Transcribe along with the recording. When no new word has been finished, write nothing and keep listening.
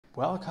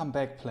Welcome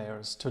back,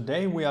 players.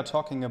 Today we are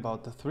talking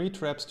about the 3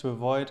 traps to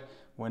avoid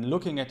when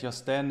looking at your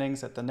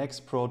standings at the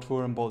next Pro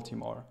Tour in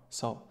Baltimore.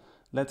 So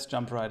let's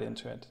jump right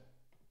into it.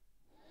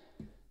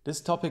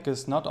 This topic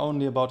is not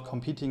only about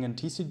competing in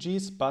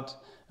TCGs,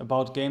 but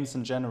about games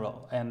in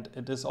general. And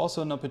it is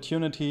also an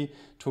opportunity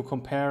to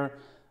compare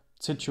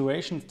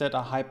situations that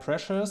are high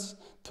pressures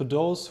to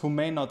those who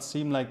may not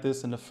seem like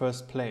this in the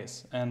first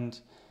place. And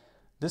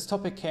this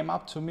topic came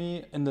up to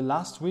me in the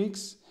last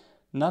weeks,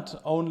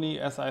 not only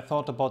as I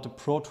thought about the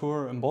Pro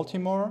Tour in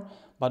Baltimore,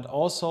 but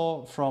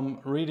also from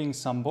reading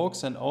some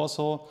books and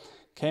also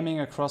coming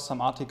across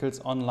some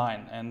articles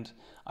online. And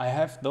I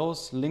have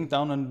those linked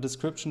down in the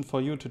description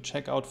for you to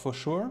check out for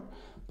sure.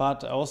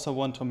 But I also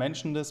want to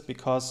mention this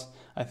because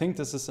I think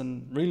this is a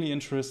really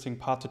interesting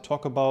part to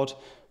talk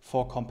about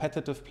for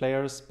competitive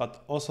players,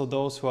 but also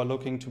those who are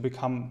looking to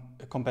become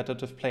a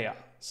competitive player.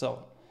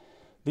 So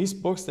these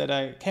books that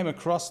I came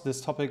across this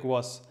topic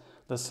was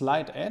The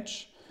Slight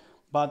Edge,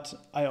 but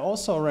I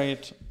also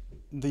read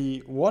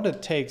the What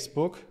It Takes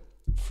book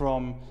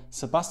from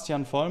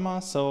Sebastian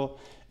Vollmer. So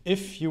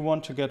if you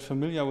want to get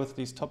familiar with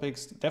these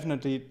topics,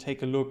 definitely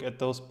take a look at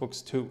those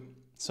books too.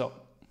 So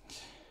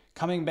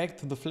coming back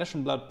to the Flesh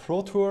and Blood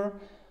Pro Tour,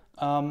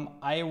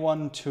 I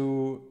want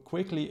to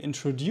quickly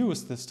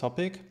introduce this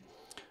topic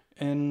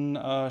in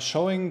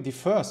showing the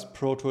first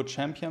Pro Tour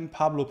champion,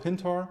 Pablo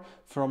Pintor,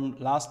 from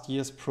last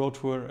year's Pro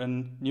Tour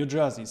in New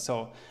Jersey.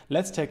 So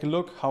let's take a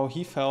look how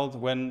he felt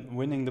when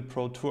winning the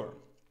Pro Tour.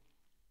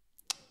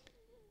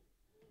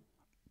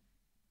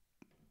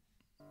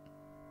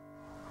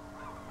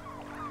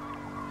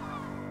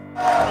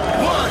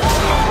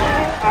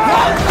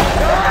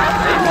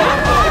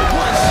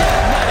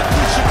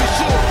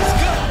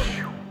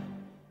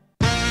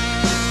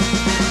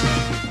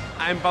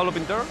 I'm Pablo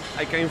Pintor.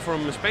 I came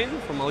from Spain,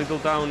 from a little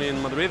town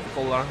in Madrid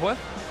called San Josè,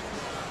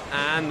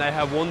 and I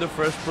have won the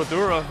first Pro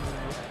Tour of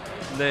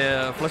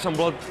the Flesh and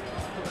Blood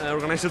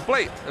organized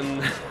play,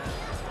 and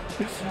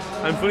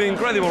I'm feeling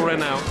incredible right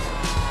now.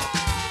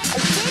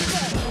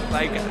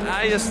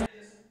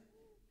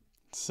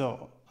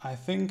 So I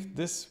think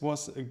this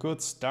was a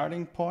good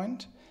starting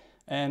point,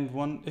 and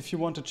if you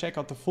want to check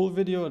out the full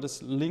video, it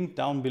is linked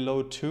down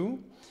below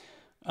too.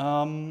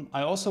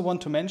 I also want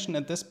to mention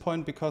at this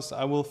point, because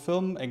I will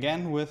film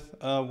again with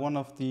one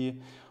of the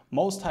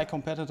most high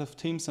competitive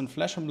teams in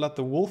Flesh and Blood,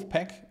 the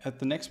Wolfpack, at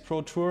the next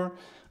Pro Tour.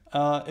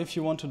 If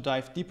you want to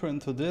dive deeper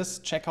into this,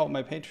 check out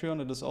my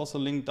Patreon. It is also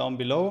linked down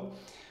below.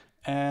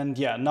 And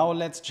yeah, now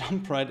let's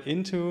jump right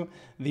into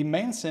the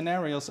main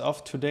scenarios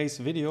of today's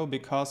video,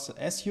 because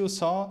as you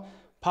saw,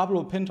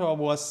 Pablo Pintor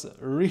was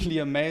really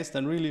amazed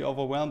and really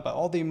overwhelmed by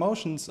all the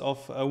emotions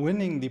of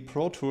winning the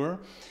Pro Tour.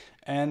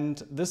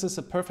 And this is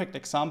a perfect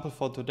example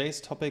for today's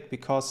topic,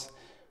 because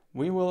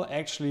we will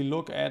actually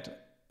look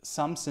at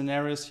some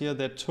scenarios here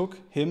that took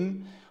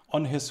him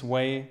on his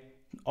way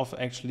of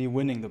actually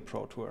winning the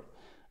Pro Tour.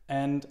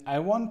 And I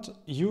want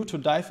you to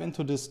dive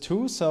into this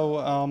too. So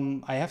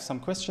I have some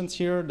questions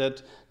here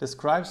that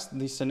describes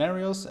these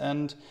scenarios,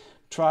 and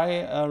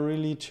try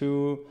really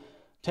to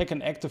take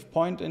an active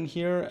point in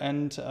here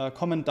and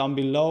comment down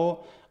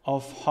below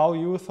of how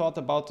you thought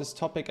about this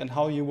topic and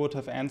how you would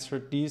have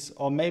answered these,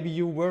 or maybe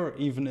you were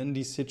even in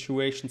these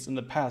situations in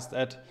the past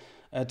at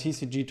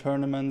TCG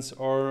tournaments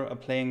or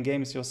playing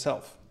games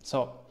yourself.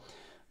 So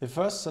the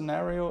first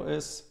scenario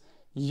is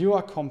you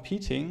are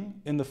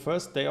competing in the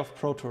first day of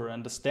Pro Tour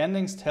and the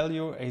standings tell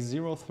you a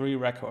 0-3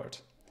 record.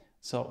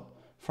 So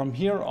from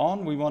here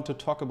on we want to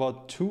talk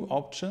about 2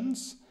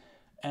 options,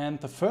 and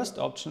the first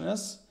option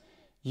is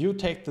you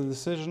take the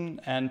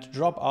decision and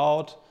drop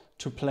out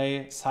to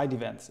play side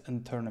events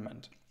in the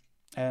tournament.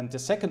 And the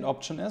second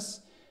option is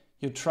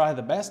you try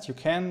the best you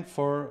can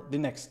for the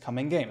next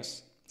coming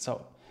games.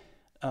 So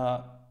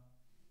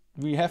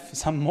we have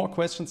some more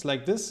questions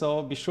like this,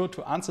 so be sure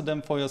to answer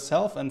them for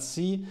yourself and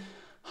see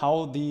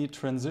how the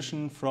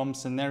transition from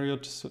scenario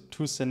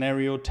to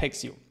scenario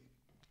takes you.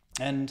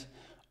 And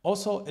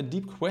also a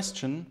deep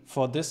question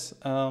for this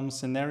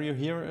scenario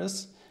here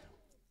is,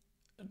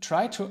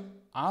 try to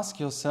ask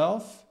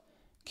yourself,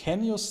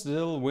 can you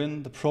still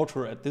win the Pro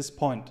Tour at this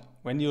point?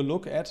 When you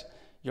look at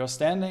your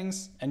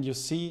standings and you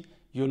see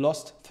you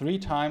lost 3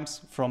 times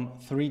from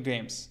 3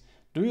 games,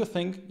 do you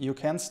think you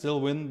can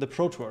still win the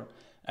Pro Tour?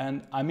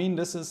 And I mean,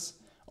 this is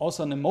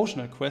also an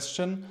emotional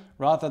question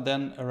rather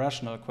than a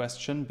rational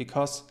question,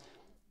 because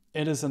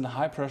it is a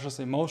high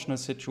pressure emotional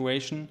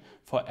situation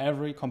for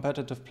every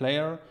competitive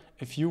player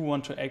if you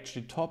want to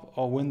actually top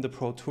or win the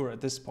Pro Tour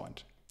at this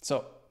point.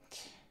 So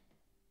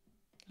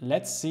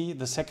let's see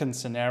the second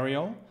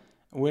scenario,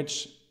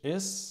 which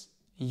is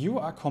you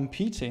are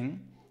competing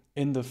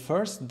in the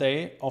first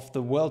day of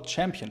the World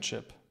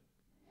Championship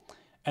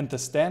and the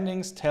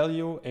standings tell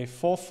you a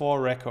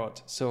 4-4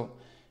 record. So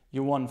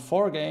you won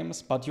 4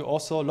 games, but you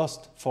also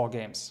lost 4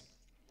 games.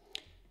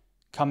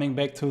 Coming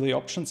back to the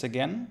options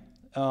again,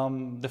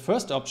 the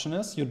first option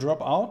is you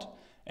drop out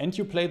and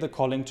you play the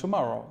Calling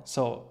tomorrow.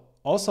 So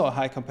also a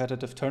high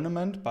competitive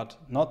tournament, but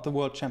not the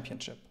World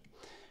Championship.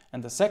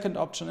 And the second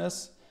option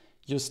is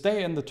you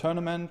stay in the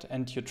tournament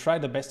and you try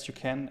the best you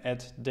can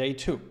at day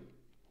 2.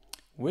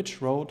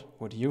 Which road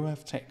would you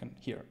have taken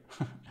here?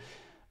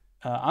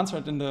 Answer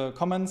it in the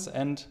comments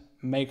and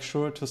make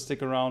sure to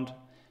stick around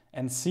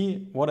and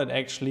see what it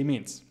actually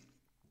means.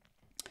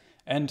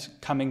 And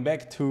coming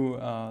back to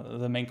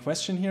the main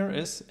question here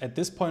is, at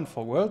this point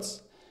for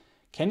Worlds,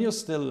 can you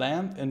still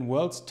land in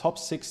Worlds top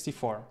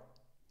 64?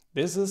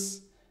 This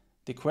is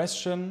the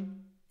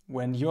question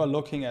when you are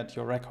looking at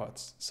your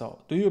records.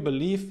 So, do you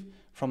believe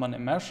from an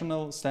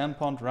emotional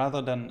standpoint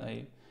rather than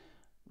a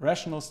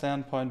rational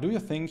standpoint, do you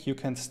think you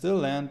can still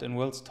land in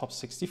Worlds top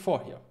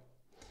 64 here?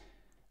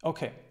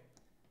 Okay.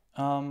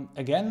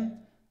 Again,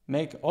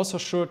 make also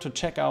sure to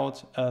check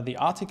out the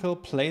article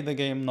Play the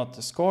Game Not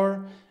the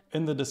Score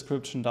in the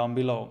description down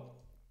below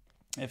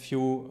if you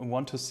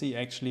want to see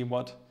actually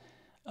what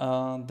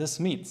this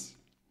means.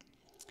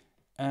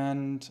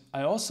 And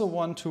I also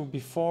want to,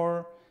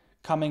 before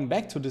coming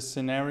back to the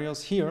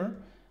scenarios here,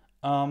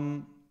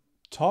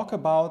 talk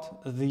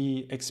about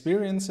the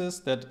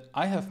experiences that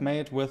I have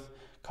made with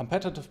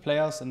competitive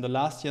players in the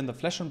last year in the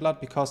Flesh and Blood,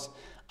 because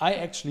I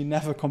actually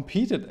never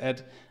competed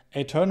at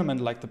a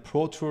tournament like the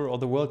Pro Tour or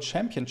the World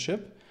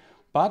Championship,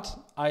 but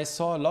I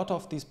saw a lot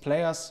of these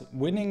players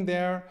winning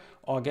there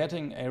or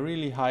getting a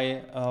really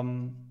high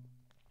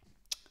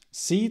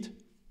seed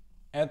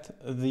at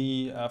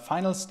the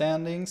final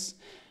standings.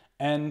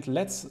 And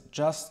let's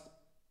just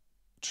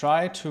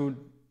try to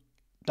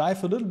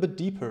dive a little bit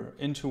deeper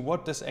into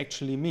what this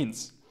actually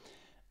means.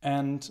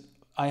 And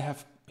I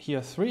have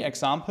here 3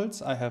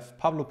 examples. I have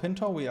Pablo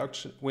Pintor. We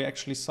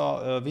actually saw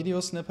a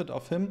video snippet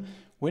of him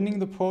winning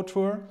the Pro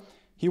Tour.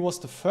 He was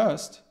the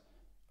first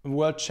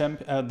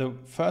the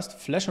first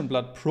Flesh and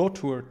Blood Pro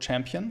Tour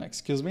champion,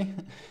 excuse me.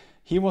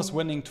 He was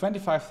winning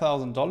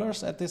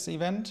 $25,000 at this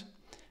event,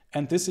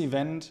 and this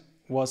event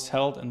was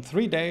held in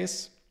 3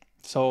 days.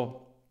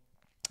 So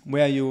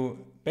where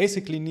you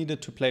basically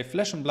needed to play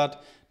Flesh and Blood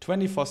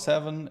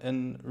 24/7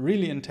 in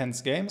really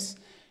intense games,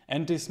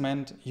 and this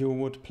meant you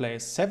would play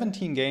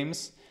 17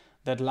 games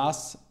that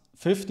last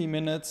 50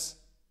 minutes,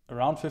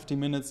 around 50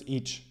 minutes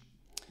each.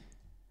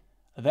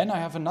 Then I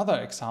have another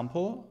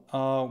example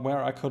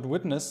where I could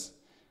witness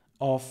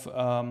of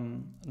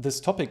this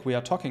topic we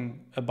are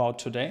talking about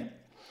today.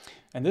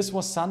 And this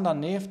was Sander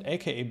Neeft,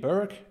 aka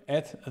Berg,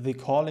 at the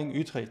Calling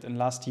Utrecht in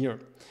last year.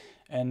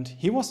 And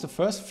he was the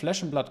first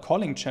Flesh and Blood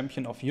Calling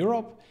champion of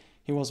Europe.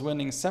 He was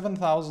winning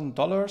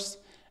 $7,000,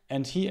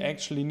 and he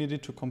actually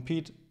needed to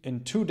compete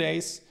in 2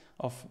 days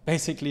of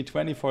basically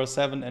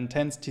 24/7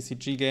 intense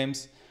TCG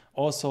games.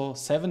 Also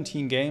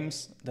 17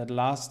 games that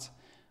last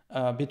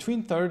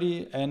between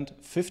 30 and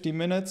 50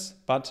 minutes,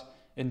 but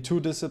in 2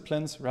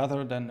 disciplines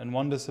rather than in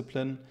 1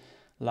 discipline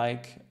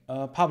like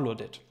Pablo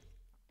did.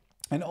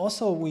 And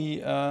also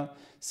we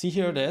see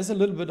here there is a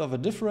little bit of a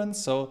difference.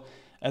 So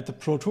at the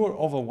Pro Tour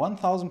over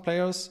 1,000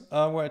 players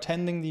were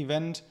attending the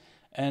event,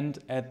 and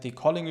at the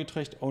Calling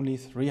Utrecht only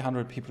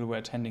 300 people were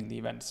attending the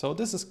event. So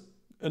this is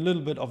a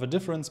little bit of a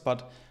difference,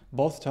 but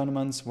both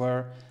tournaments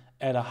were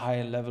at a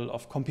high level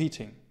of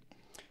competing.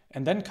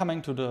 And then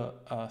coming to the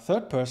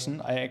third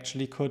person, I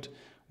actually could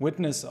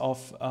witness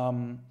of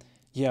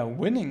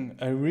winning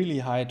a really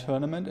high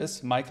tournament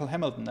is Michael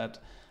Hamilton at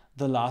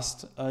the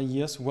last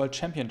year's World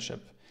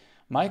Championship.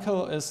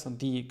 Michael is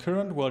the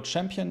current world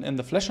champion in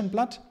the Flesh and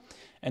Blood,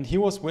 and he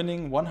was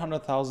winning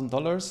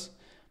 $100,000,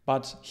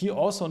 but he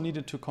also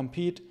needed to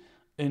compete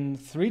in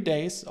 3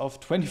 days of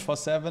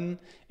 24/7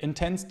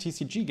 intense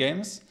TCG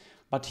games,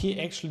 but he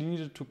actually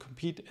needed to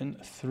compete in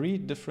 3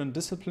 different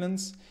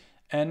disciplines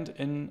and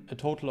in a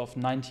total of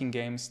 19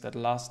 games that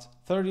last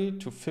 30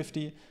 to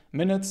 50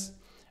 minutes.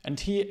 And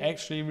he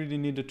actually really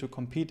needed to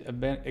compete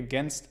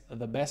against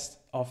the best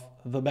of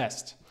the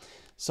best.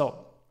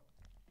 So,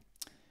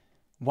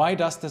 why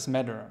does this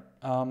matter?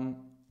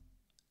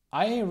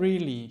 I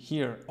really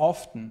hear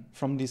often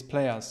from these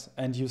players,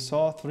 and you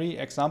saw 3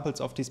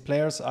 examples of these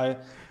players I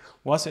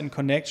was in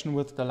connection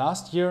with the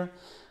last year,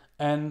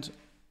 and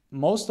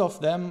most of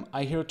them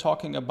I hear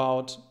talking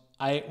about,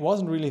 I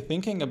wasn't really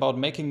thinking about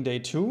making day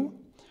 2,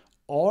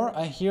 or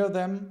I hear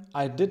them,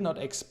 I did not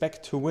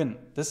expect to win.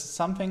 This is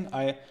something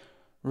I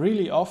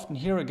really often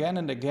hear again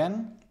and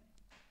again,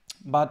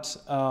 but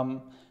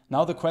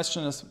now the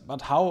question is,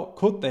 but how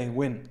could they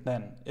win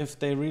then, if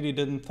they really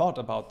didn't thought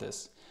about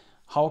this?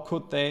 How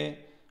could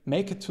they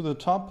make it to the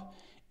top,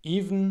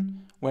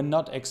 even when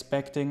not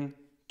expecting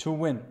to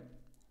win?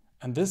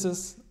 And this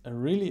is a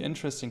really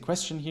interesting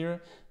question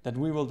here that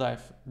we will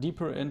dive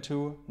deeper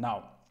into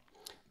now.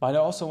 But I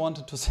also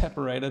wanted to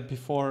separate it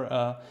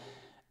before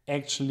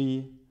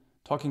actually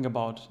talking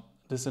about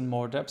this in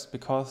more depth,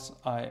 because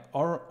I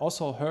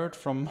also heard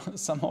from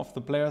some of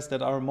the players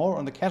that are more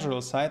on the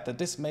casual side that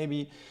this may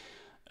be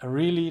a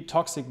really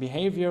toxic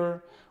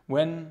behavior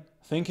when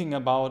thinking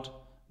about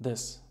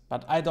this.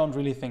 But I don't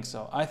really think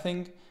so. I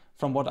think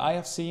from what I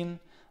have seen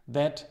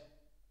that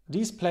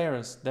these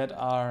players that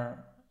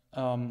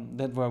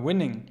were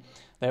winning,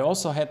 they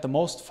also had the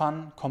most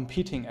fun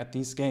competing at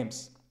these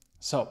games.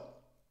 So,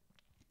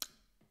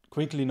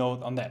 quickly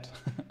note on that.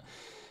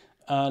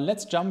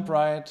 Let's jump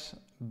right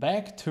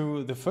back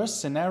to the first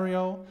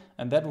scenario,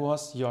 and that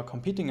was you are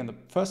competing in the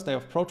first day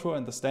of Pro Tour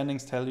and the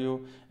standings tell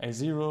you a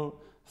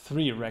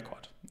 0-3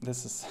 record.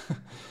 This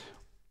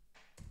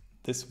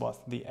was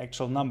the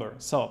actual number.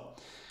 So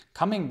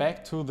coming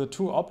back to the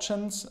two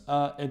options,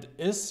 it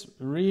is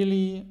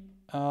really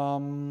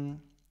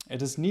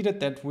it is needed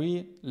that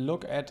we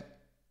look at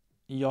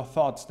your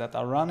thoughts that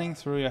are running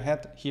through your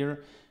head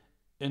here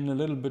in a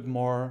little bit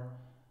more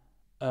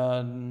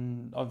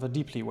of a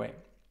deeply way.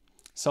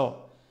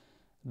 So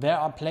there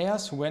are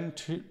players who went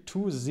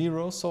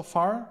 2-0 so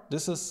far.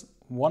 This is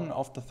one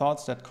of the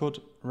thoughts that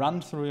could run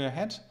through your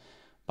head,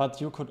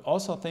 but you could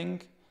also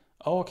think,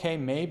 oh, okay,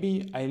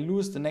 maybe I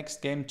lose the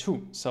next game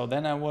too. So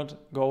then I would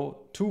go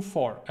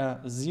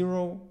 2-4,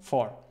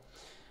 0-4.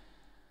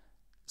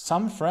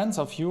 Some friends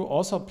of you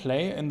also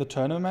play in the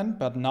tournament,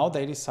 but now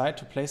they decide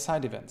to play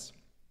side events.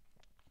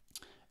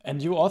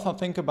 And you also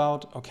think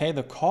about, okay,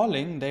 the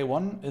calling day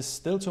one is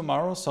still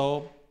tomorrow,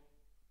 so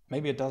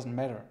maybe it doesn't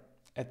matter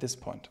at this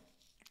point,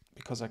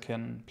 because I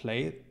can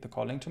play the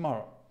calling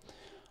tomorrow.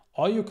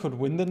 Or you could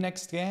win the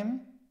next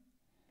game.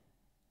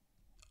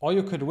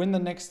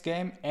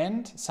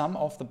 And some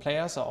of the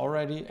players are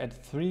already at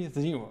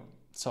 3-0.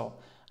 So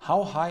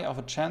how high of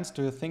a chance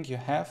do you think you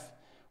have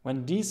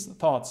when these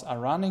thoughts are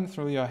running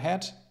through your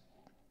head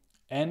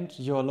and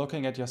you're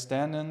looking at your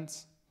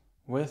standings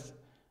with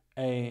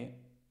a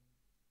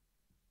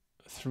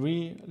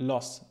 3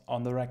 loss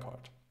on the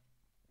record?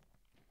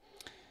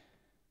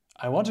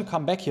 I want to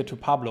come back here to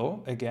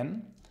Pablo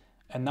again.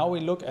 And now we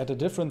look at a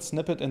different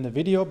snippet in the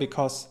video,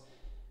 because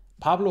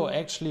Pablo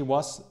actually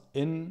was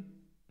in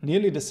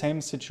nearly the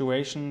same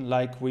situation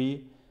like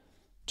we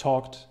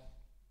talked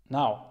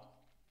now.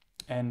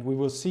 And we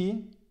will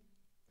see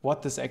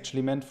what this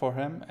actually meant for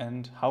him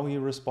and how he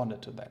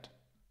responded to that.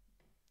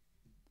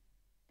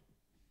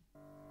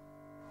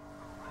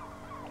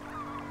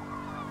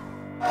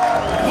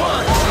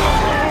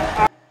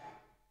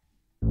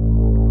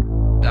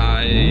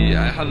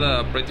 I had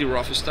a pretty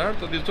rough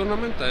start at the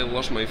tournament. I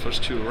lost my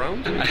first 2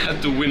 rounds. I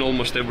had to win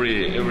almost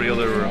every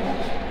other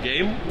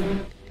game.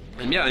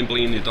 And yeah, I'm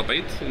playing in the top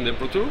 8 in the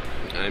Pro Tour.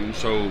 I'm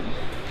so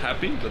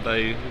happy that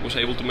I was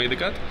able to make the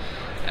cut.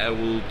 I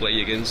will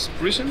play against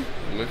Prison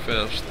in my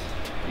first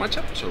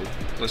matchup, so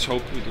let's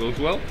hope it goes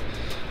well.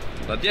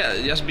 But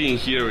yeah, just being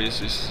here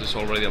is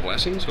already a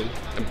blessing, so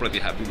I'm pretty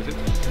happy with it.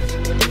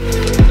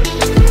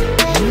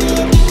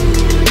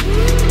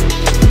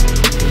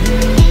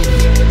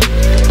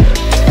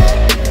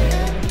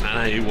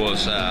 I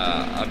was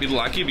a bit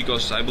lucky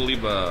because I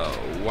believe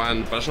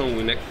one person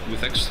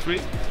with X3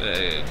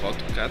 got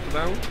cut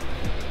down.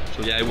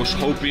 So yeah, I was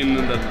hoping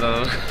that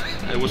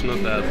I was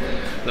not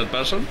that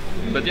person.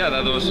 But yeah,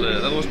 that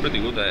was pretty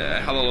good.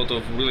 I had a lot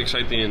of really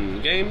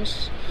exciting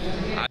games.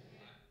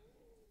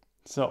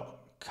 So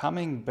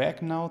coming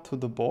back now to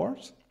the board.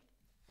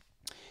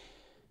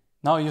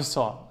 Now you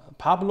saw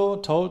Pablo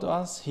told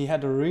us he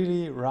had a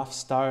really rough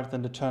start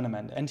in the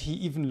tournament, and he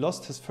even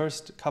lost his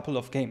first couple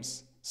of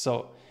games.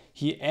 So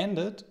he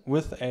ended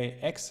with a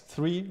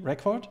X3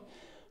 record,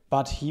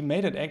 but he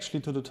made it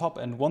actually to the top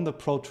and won the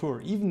Pro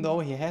Tour, even though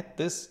he had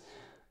this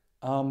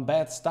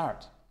bad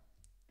start.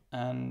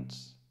 And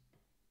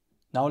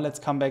now let's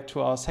come back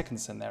to our second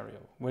scenario,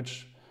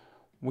 which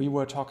we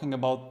were talking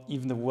about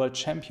even the World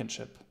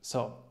Championship.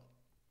 So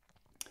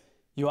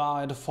you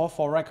are at a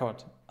 4-4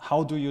 record.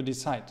 How do you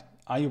decide?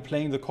 Are you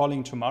playing the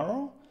calling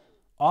tomorrow,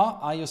 or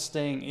are you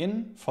staying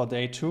in for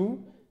day 2?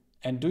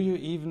 And do you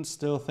even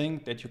still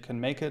think that you can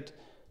make it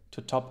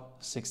to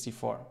top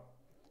 64?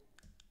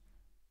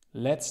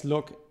 Let's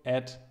look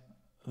at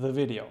the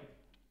video.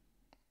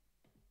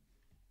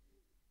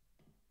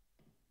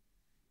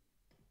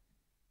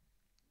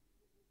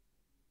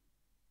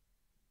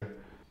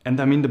 And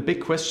I mean, the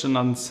big question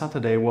on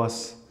Saturday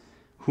was,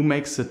 who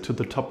makes it to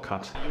the top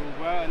cut?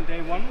 You were on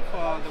day 1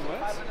 for the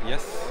Worlds?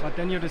 Yes. But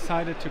then you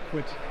decided to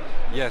quit.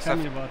 Yes. Tell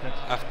me about it.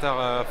 After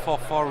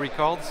 4-4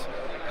 records,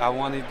 I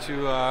wanted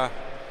to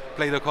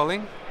play the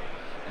calling.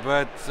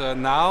 But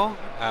now,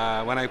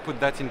 when I put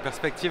that in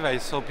perspective, I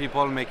saw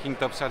people making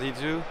top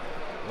 32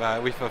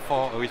 with a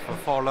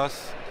 4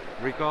 loss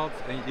record,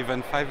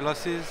 even 5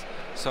 losses.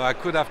 So I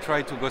could have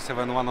tried to go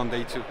 7-1 on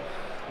day 2.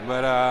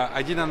 But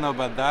I didn't know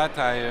about that.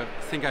 I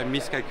think I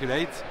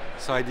miscalculate.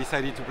 So I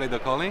decided to play the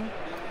calling.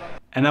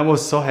 And I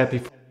was so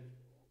happy.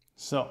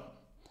 So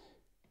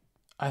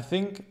I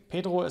think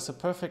Pedro is a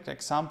perfect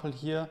example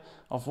here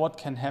of what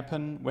can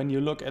happen when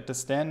you look at the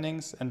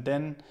standings and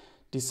then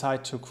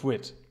decide to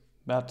quit.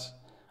 But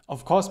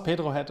of course,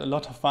 Pedro had a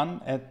lot of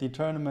fun at the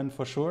tournament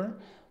for sure.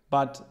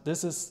 But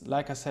this is,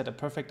 like I said, a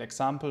perfect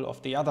example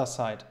of the other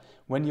side.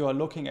 When you are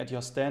looking at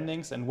your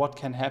standings and what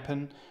can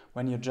happen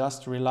when you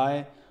just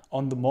rely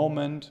on the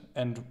moment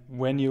and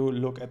when you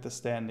look at the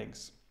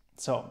standings.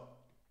 So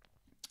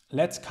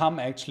let's come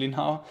actually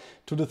now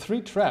to the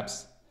 3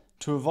 traps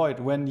to avoid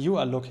when you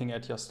are looking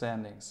at your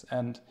standings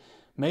and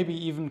maybe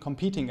even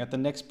competing at the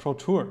next Pro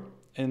Tour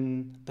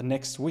in the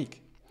next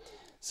week.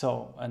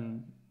 So,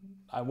 and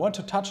I want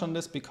to touch on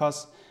this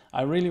because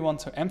I really want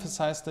to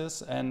emphasize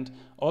this and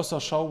also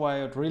show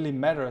why it really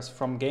matters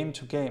from game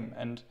to game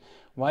and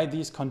why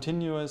these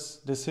continuous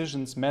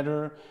decisions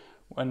matter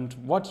and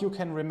what you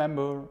can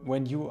remember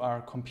when you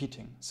are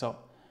competing. So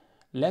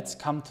let's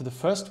come to the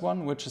first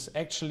one, which is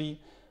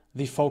actually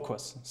the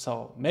focus.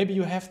 So maybe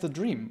you have the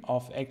dream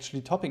of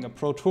actually topping a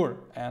Pro Tour,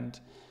 and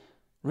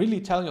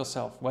really tell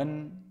yourself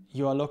when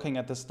you are looking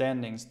at the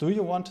standings, do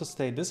you want to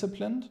stay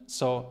disciplined?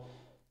 So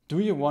do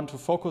you want to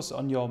focus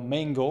on your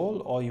main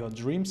goal or your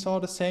dream, so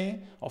to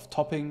say, of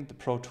topping the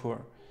Pro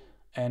Tour?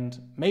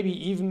 And maybe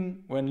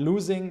even when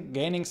losing,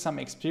 gaining some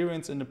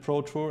experience in the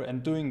Pro Tour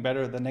and doing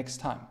better the next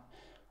time?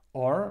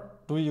 Or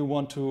do you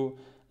want to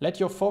let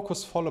your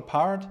focus fall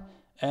apart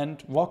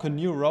and walk a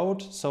new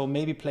road, so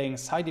maybe playing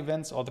side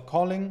events or the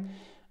calling,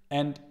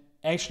 and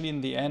actually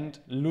in the end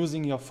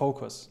losing your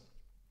focus?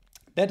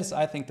 That is,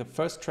 I think, the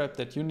first trap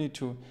that you need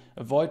to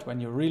avoid when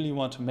you really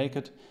want to make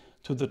it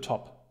to the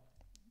top.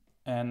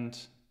 And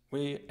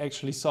we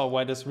actually saw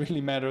why this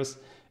really matters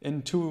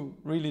in two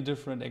really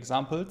different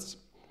examples.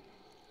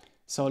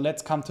 So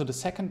let's come to the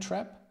second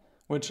trap,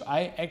 which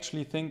I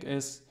actually think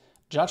is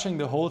judging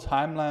the whole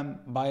timeline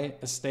by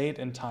a state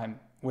in time,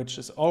 which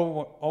is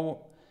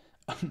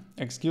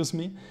excuse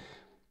me,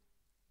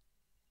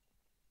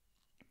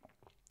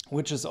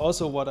 which is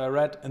also what I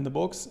read in the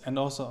books and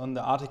also on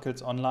the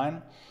articles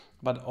online,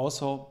 but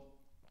also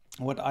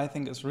what I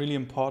think is really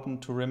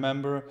important to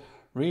remember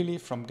really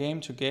from game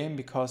to game,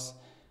 because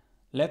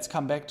let's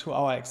come back to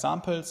our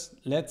examples.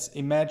 Let's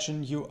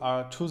imagine you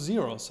are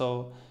 2-0,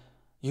 so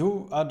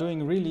you are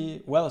doing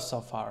really well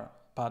so far,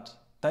 but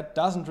that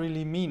doesn't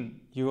really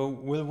mean you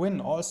will win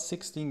all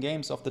 16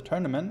 games of the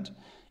tournament,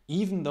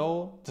 even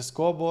though the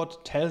scoreboard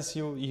tells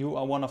you you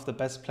are one of the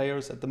best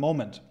players at the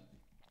moment.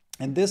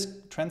 And this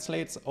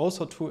translates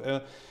also to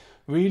a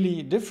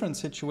really different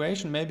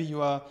situation. Maybe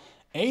you are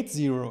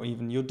 8-0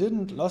 even. You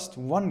didn't lost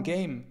one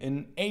game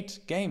in 8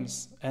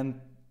 games. And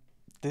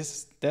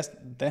this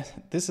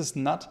is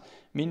not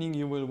meaning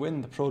you will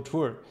win the Pro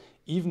Tour,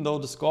 even though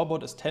the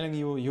scoreboard is telling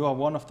you you are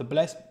one of the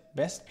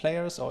best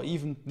players or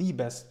even the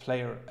best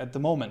player at the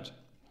moment.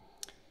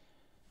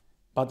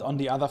 But on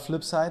the other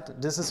flip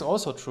side, this is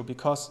also true,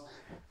 because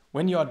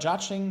when you are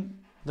judging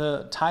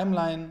the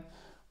timeline,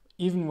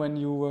 even when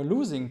you were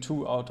losing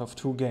 2 out of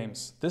 2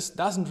 games, this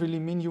doesn't really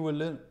mean you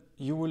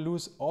will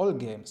lose all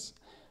games,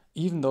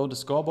 even though the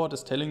scoreboard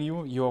is telling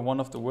you you are one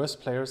of the worst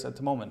players at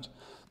the moment.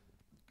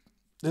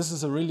 This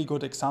is a really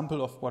good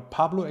example of what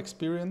Pablo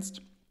experienced,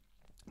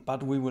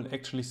 but we will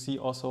actually see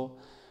also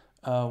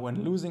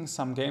when losing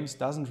some games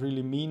doesn't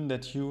really mean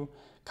that you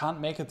can't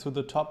make it to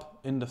the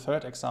top in the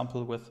third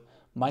example with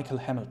Michael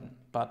Hamilton.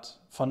 But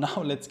for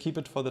now, let's keep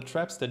it for the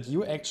traps that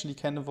you actually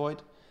can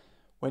avoid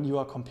when you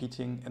are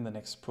competing in the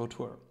next Pro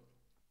Tour.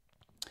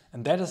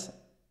 And that is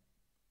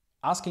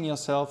asking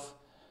yourself,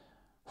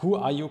 who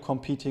are you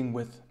competing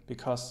with?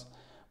 Because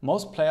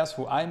most players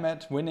who I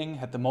met winning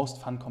had the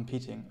most fun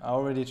competing. I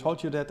already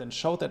told you that and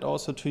showed that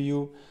also to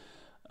you.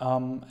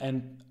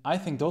 And I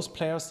think those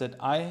players that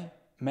I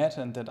met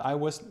and that I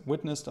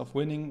witnessed of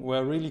winning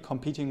were really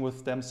competing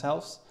with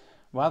themselves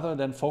rather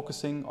than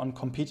focusing on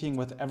competing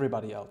with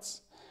everybody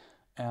else.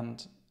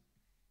 And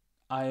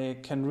I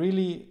can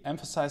really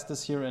emphasize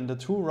this here in the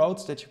 2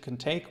 roads that you can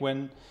take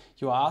when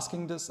you are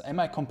asking this: am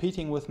I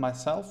competing with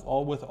myself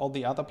or with all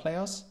the other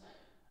players?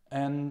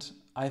 And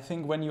I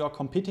think when you are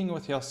competing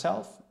with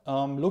yourself,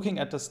 looking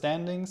at the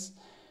standings,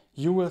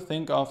 you will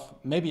think of,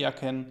 maybe I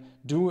can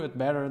do it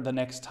better the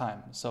next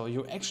time. So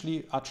you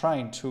actually are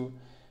trying to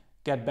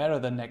get better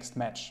the next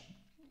match.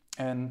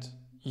 And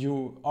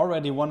you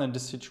already won in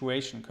this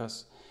situation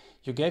because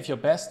you gave your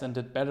best and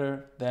did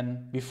better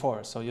than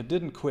before. So you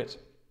didn't quit,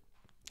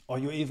 or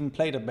you even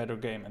played a better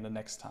game in the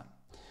next time.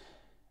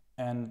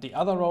 And the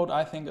other road,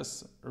 I think,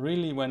 is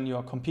really when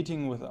you're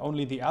competing with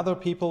only the other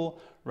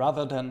people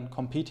rather than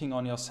competing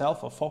on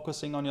yourself or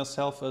focusing on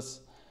yourself,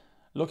 is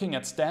looking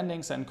at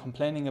standings and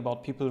complaining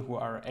about people who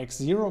are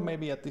X0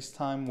 maybe at this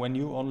time when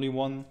you only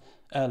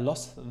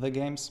lost the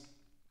games.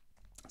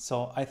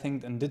 So I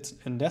think in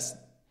this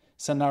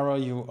scenario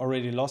you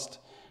already lost,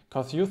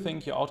 because you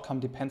think your outcome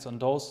depends on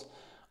those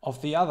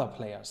of the other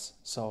players.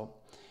 So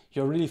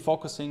you're really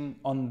focusing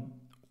on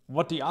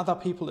what the other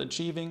people are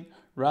achieving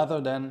rather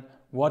than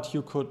what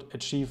you could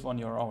achieve on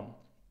your own.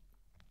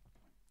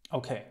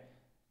 Okay,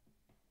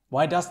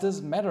 why does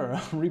this matter?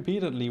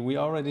 Repeatedly, we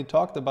already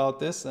talked about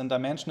this and I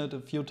mentioned it a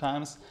few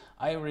times.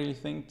 I really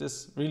think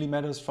this really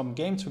matters from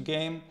game to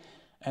game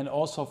and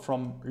also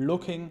from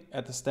looking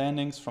at the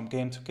standings from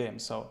game to game.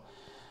 So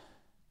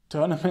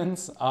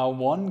tournaments are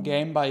won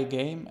game by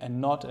game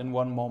and not in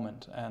one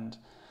moment. And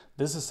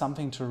this is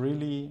something to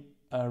really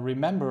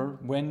remember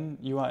when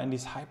you are in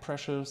these high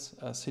pressure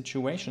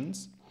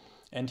situations.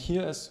 And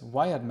here is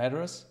why it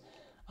matters: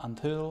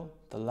 until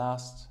the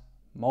last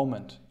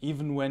moment,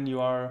 even when you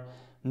are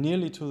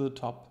nearly to the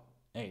top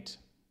 8.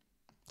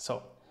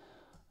 So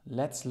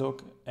let's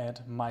look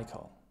at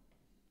Michael.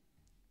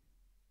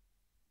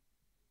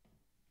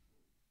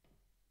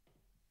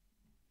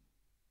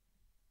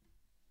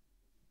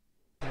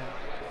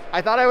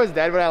 I thought I was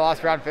dead when I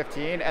lost round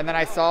 15, and then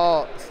I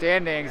saw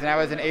standings and I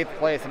was in 8th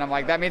place, and I'm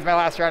like, that means my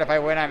last round, if I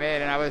win, I'm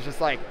in. And I was just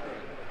like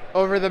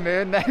over the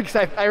moon then, because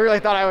I really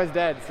thought I was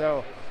dead.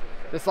 So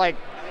just like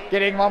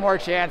getting one more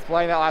chance,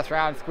 playing that last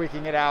round,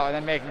 squeaking it out, and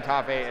then making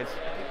top 8,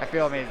 I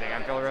feel amazing.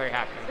 I feel really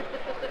happy.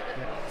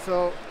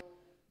 So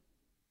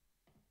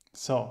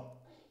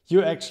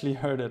you actually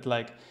heard it,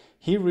 like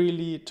he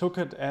really took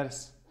it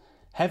as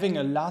having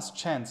a last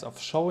chance of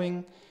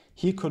showing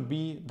he could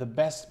be the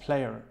best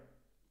player.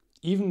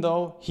 Even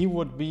though he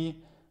would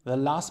be the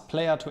last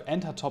player to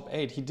enter top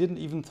 8, he didn't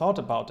even thought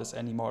about this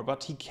anymore,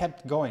 but he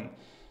kept going.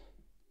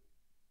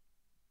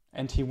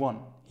 And he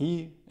won.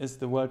 He is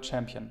the world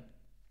champion.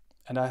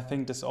 And I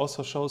think this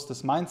also shows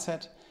this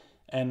mindset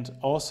and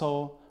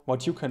also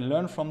what you can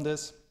learn from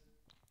this.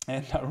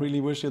 And I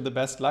really wish you the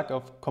best luck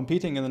of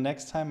competing in the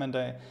next time. And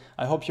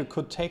I hope you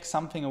could take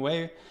something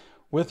away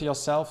with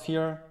yourself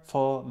here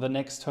for the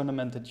next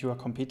tournament that you are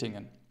competing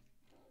in.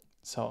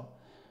 So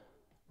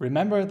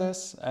remember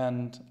this,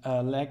 and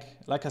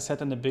like I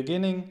said in the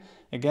beginning,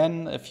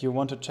 again, if you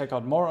want to check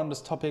out more on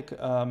this topic,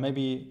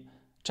 maybe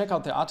check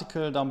out the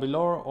article down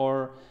below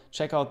or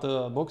check out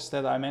the books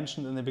that I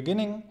mentioned in the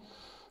beginning.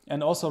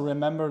 And also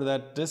remember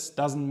that this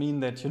doesn't mean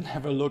that you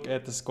never look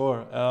at the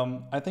score.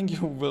 I think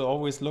you will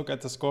always look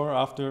at the score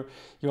after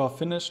you are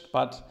finished,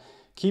 but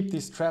keep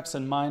these traps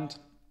in mind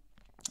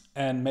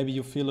and maybe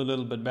you feel a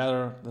little bit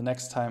better the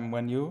next time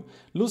when you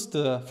lose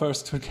the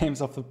first 2 games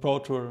of the Pro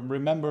Tour.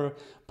 Remember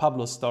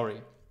Pablo's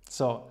story.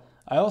 So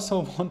I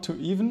also want to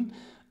even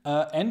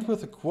end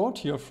with a quote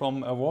here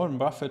from Warren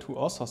Buffett, who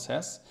also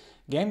says,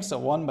 "Games are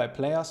won by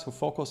players who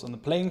focus on the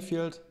playing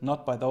field,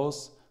 not by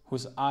those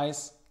whose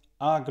eyes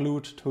are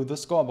glued to the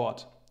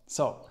scoreboard."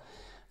 So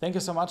thank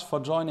you so much for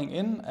joining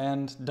in,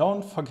 and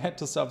don't forget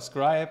to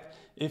subscribe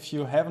if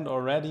you haven't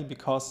already,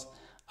 because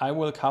I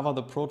will cover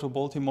the Pro Tour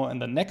Baltimore in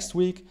the next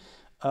week.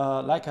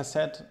 Like I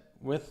said,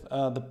 with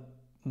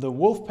the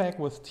Wolfpack,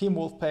 with Team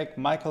Wolfpack,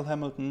 Michael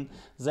Hamilton,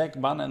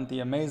 Zach Bunn and the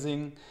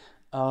amazing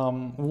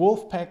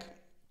Wolfpack,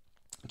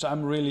 which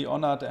I'm really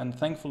honored and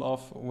thankful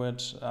of,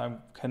 which I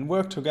can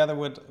work together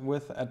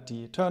with at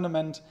the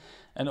tournament.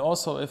 And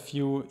also, if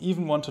you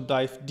even want to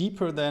dive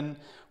deeper than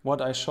what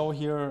I show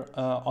here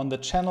on the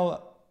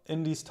channel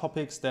in these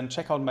topics, then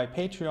check out my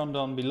Patreon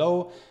down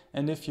below.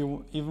 And if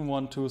you even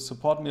want to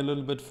support me a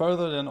little bit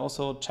further, then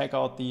also check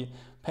out the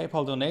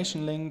PayPal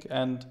donation link.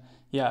 And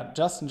yeah,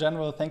 just in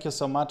general, thank you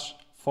so much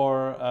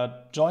for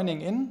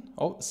joining in.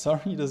 Oh,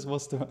 sorry, this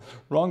was the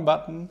wrong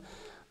button.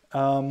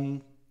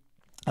 I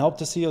hope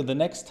to see you the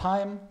next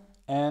time.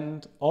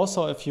 And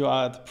also, if you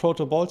are at Pro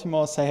Tour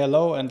Baltimore, say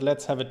hello and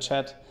let's have a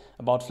chat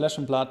about Flesh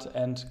and Blood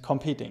and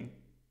competing.